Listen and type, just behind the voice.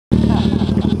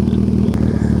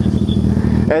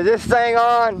Is this thing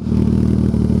on?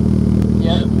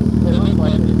 Yeah.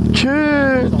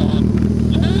 Cheers.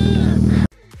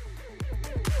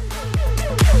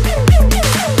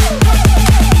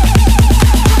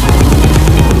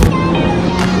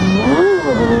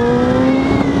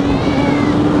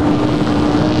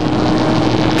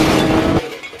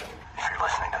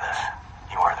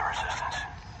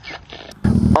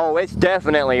 Oh, it's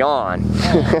definitely on.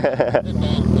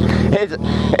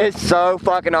 It's so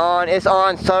fucking on. It's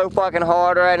on so fucking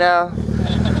hard right now.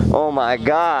 Oh my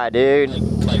god, dude.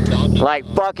 Like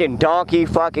fucking Donkey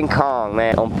fucking Kong,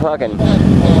 man. I'm fucking...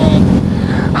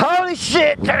 Holy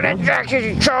shit! Turn that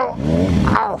traction control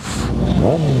off.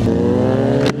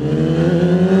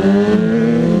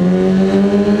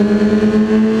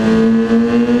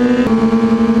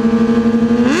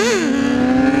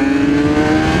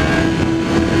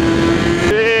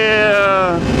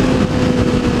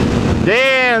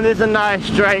 Damn, this is a nice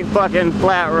straight fucking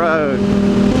flat road.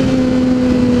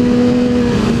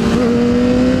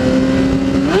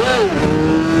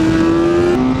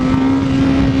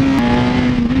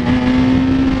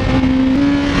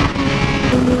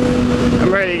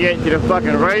 I'm ready to get to the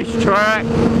fucking racetrack.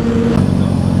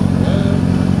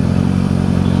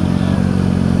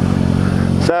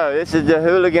 So, this is the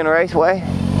Hooligan Raceway?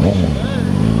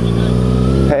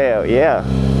 Hell yeah.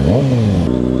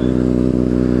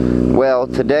 Well,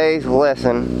 today's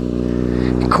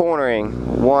lesson, cornering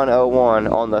 101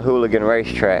 on the Hooligan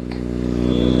racetrack.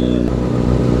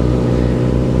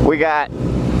 We got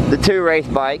the two race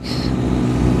bikes,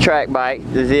 track bike,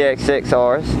 the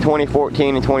ZX6Rs,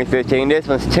 2014 and 2015. This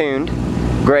one's tuned,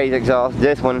 Gray's exhaust.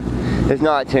 This one is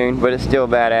not tuned, but it's still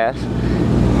badass.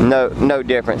 No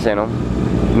difference in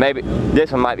them. Maybe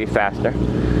this one might be faster.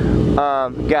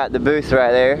 Got the boost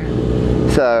right there.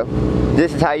 So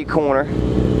this is how you corner.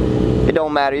 It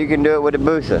don't matter, you can do it with a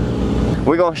booster.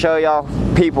 We're gonna show y'all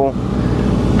people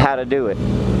how to do it.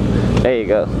 There you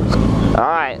go.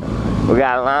 Alright, we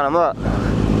gotta line them up.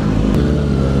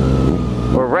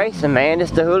 We're racing, man.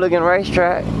 It's the Hooligan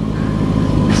racetrack.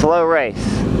 Slow race.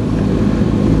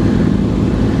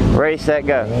 Race, set,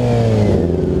 go.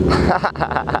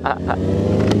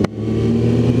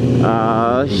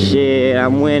 Oh shit,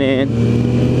 I'm winning.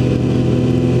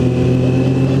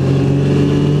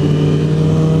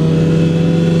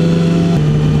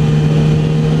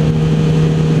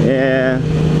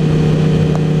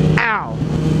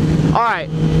 Alright,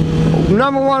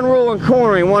 number one rule in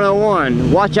cornering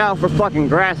 101, watch out for fucking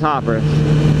grasshoppers.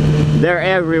 They're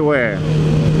everywhere.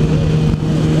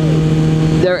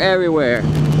 They're everywhere.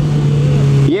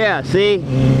 Yeah, see?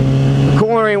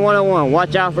 Cornering 101,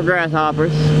 watch out for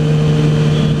grasshoppers.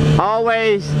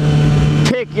 Always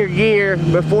pick your gear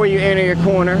before you enter your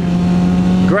corner.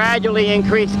 Gradually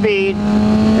increase speed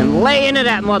and lay into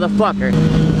that motherfucker.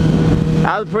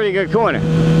 That was a pretty good corner.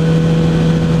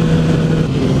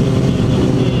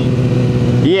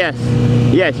 Yes,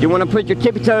 you want to put your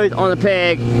tippy toes on the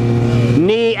peg,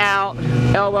 knee out,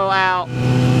 elbow out,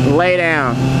 lay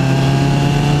down.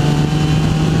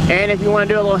 And if you want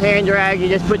to do a little hand drag, you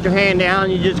just put your hand down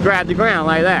and you just grab the ground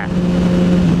like that.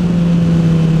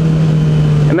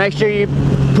 And make sure you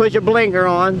put your blinker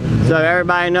on so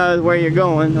everybody knows where you're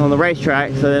going on the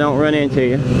racetrack so they don't run into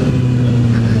you.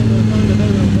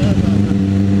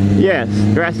 Yes,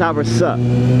 grasshoppers suck.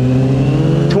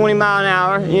 20 mile an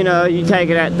hour, you know, you take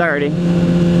it at 30,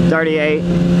 38.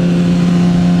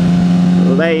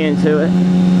 Lay into it.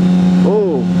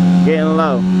 Ooh, getting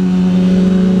low.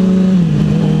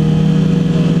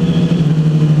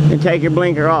 And take your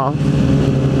blinker off.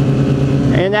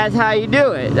 And that's how you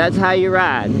do it. That's how you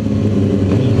ride.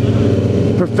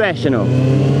 Professional.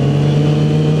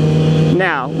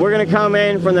 Now, we're going to come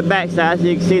in from the backside so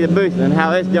you can see the booster and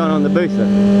how it's done on the booster.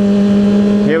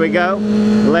 Here we go.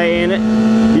 Lay in it.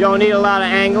 You don't need a lot of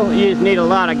angle, you just need a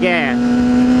lot of gas.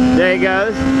 There he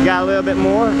goes. Got a little bit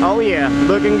more. Oh yeah,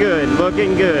 looking good,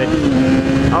 looking good.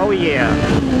 Oh yeah.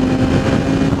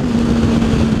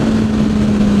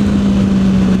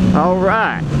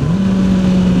 Alright.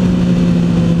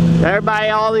 Everybody,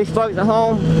 all these folks at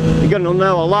home, you're going to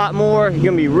know a lot more. You're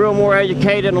going to be real more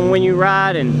educated on when you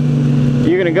ride, and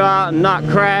you're going to go out and not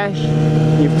crash.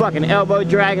 You're fucking elbow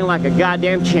dragging like a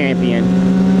goddamn champion.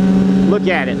 Look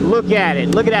at it, look at it.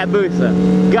 Look at that booster.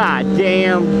 God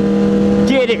damn.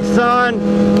 Get it, son.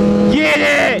 Get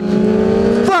it.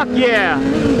 Fuck yeah.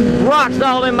 Rocks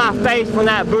all in my face from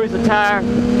that booster tire.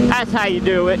 That's how you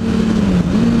do it.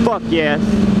 Fuck yes.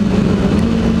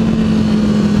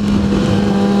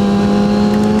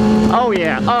 Oh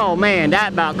yeah, oh man,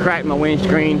 that about cracked my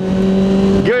windscreen.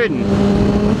 Good.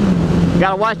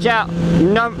 Gotta watch out.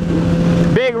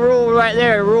 Big big rule right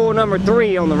there, rule number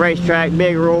 3 on the racetrack,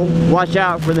 big rule. Watch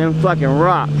out for them fucking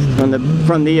rocks from the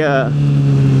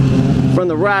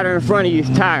rider in front of you's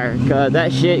tire, cause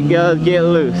that shit does get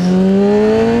loose.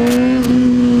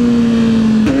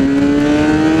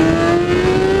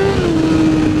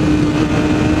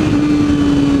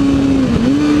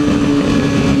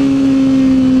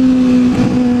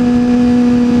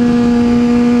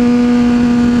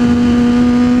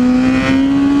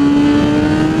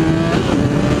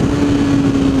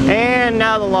 And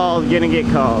now the law is gonna get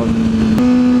called.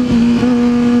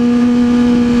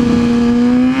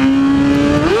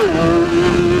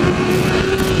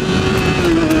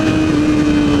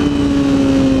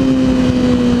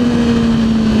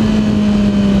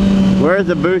 Where's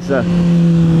the Busa?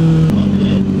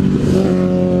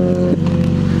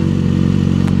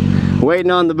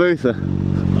 Waiting on the Busa.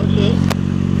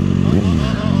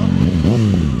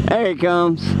 There he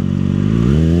comes.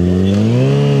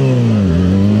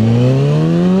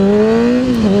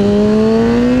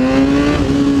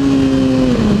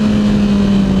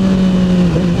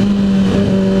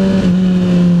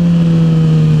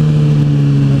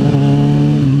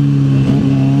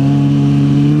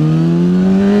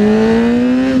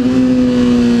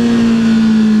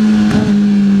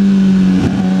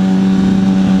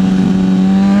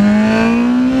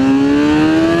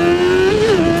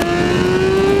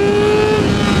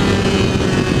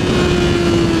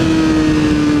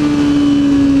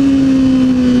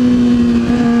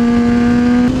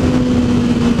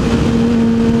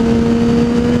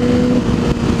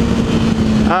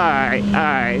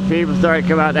 Alright, people start to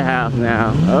come out the house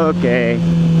now. Okay.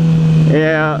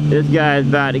 Yeah, this guy's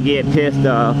about to get pissed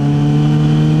off.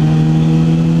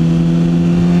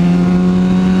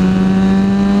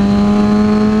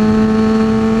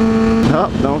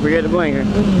 Oh, don't forget the blinker.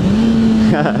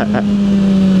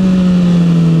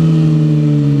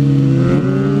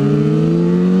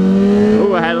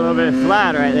 Ooh, I had a little bit of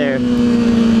slide right there.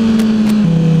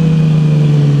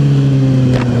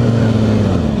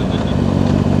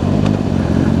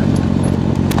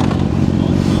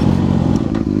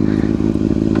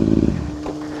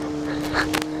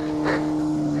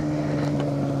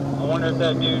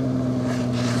 That dude.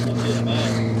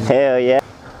 Hell yeah.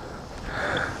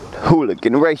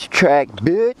 Hooligan racetrack,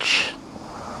 bitch.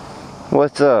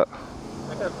 What's up?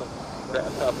 I got some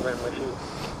grasshopper in my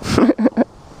shoes.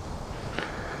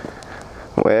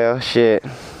 Well, shit.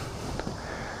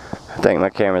 I think my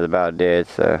camera's about dead,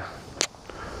 so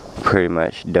pretty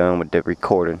much done with the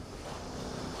recording.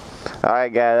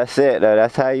 Alright guys, that's it though.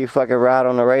 That's how you fucking ride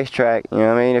on the racetrack. You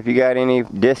know what I mean? If you got any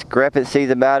discrepancies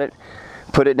about it,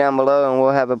 put it down below and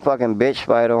we'll have a fucking bitch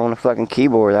fight on the fucking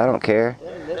keyboard. I don't care.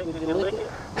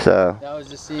 So, I was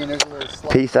just seeing everywhere.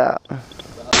 peace out.